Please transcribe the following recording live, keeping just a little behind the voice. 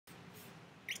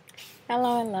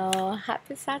Hello, hello.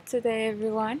 Happy Saturday,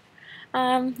 everyone.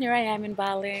 Here I am in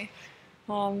Bali.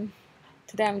 Um,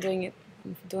 Today I'm doing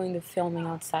the filming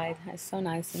outside. It's so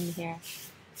nice in here.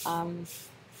 Um,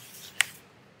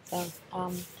 so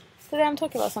Today I'm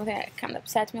talking about something that kind of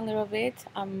upset me a little bit.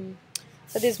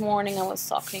 So this morning I was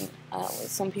talking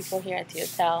with some people here at the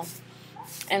hotel,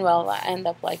 and well, I end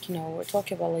up we're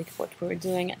talking about like what we were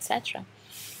doing, etc.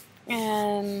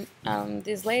 And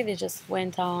this lady just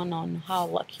went on how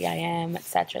lucky I am,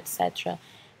 etc., etc.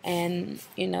 And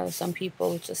some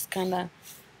people just kind of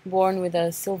born with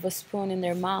a silver spoon in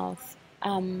their mouth.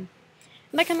 And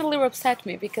that kind of little upset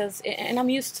me because, and I'm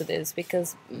used to this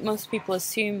because most people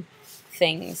assume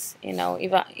things,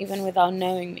 even without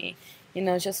knowing me,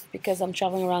 just because I'm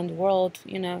traveling around the world,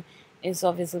 is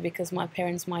obviously because my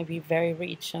parents might be very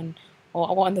rich and or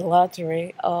I won the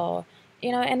lottery or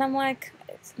and I'm like,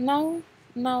 no,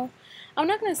 no, I'm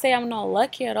not gonna say I'm not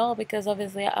lucky at all because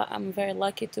obviously I'm very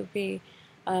lucky to be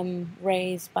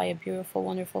raised by a beautiful,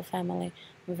 wonderful family.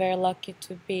 I'm very lucky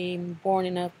to be born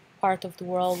in a part of the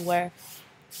world where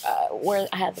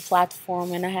I had the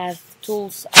platform and I had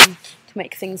tools to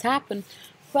make things happen.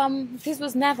 This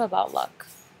was never about luck.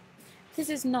 This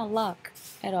is not luck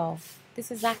at all. This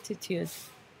is attitude.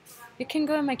 You can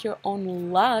go and make your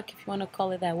own luck if you want to call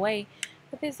it that way,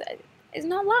 but this is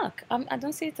not luck. I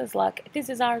don't see it as luck. This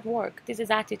is hard work. This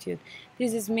is attitude.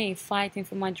 This is me fighting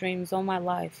for my dreams all my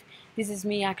life. This is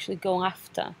me actually going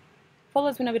after. I've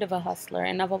always been a bit of a hustler,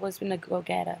 and I've always been a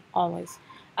go-getter, always.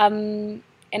 And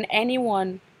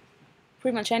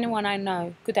pretty much anyone I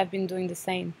know could have been doing the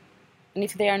same. And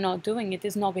if they are not doing it,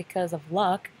 it's not because of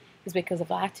luck, it's because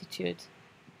of attitude.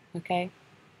 Okay?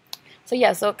 So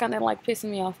yeah, so kind of like pissing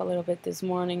me off a little bit this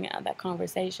morning, that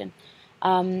conversation.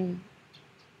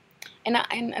 And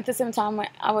at the same time,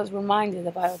 I was reminded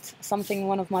about something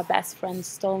one of my best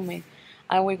friends told me.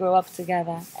 We grew up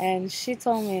together, and she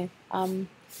told me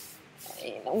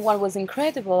what was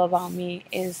incredible about me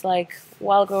is like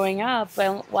while growing up,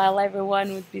 while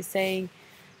everyone would be saying,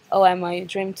 "Oh, Emma, you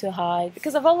dream too high,"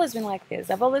 because I've always been like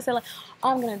this. I've always said like, "Oh,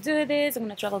 I'm gonna do this. I'm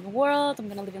gonna travel the world. I'm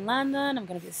gonna live in London. I'm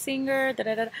gonna be a singer." Da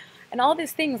da da, and all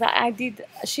these things I did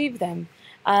achieve them.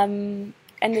 And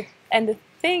the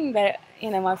thing that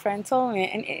my friend told me,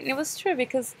 and it was true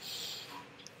because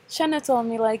Shanna told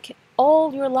me like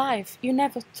all your life you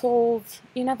never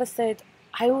said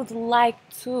I would like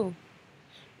to.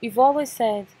 You've always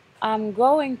said I'm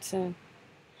going to,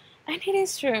 and it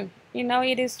is true.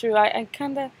 It is true. I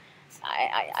kind of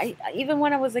even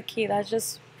when I was a kid, I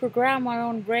just programmed my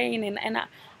own brain, and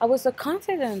I was so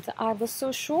confident. I was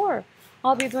so sure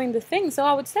I'll be doing the thing. So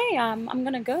I would say I'm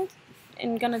gonna go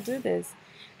and gonna do this.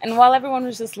 And while everyone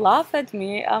was just laugh at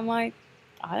me, I'm like,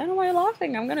 I don't know why you're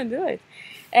laughing. I'm gonna do it.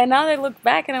 And now they look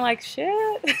back and I'm like, shit,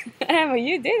 Emma,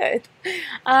 you did it.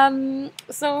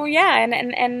 So yeah,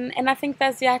 and I think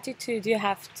that's the attitude you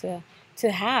have to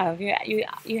have.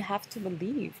 You have to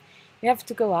believe. You have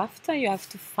to go after. You have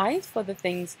to fight for the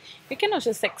things. You cannot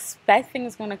just expect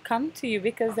things gonna come to you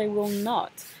because they will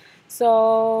not.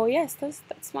 So yes,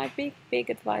 that's my big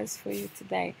advice for you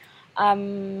today.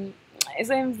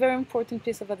 It's a very important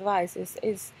piece of advice.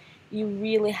 Is you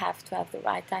really have to have the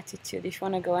right attitude if you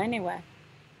want to go anywhere.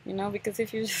 Because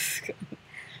if you just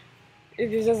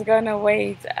if you're just gonna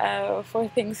wait for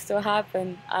things to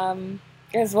happen,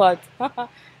 guess what?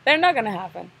 They're not gonna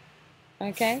happen.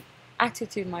 Okay?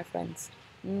 Attitude, my friends.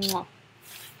 Mwah.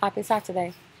 Happy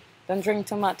Saturday. Don't drink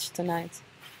too much tonight.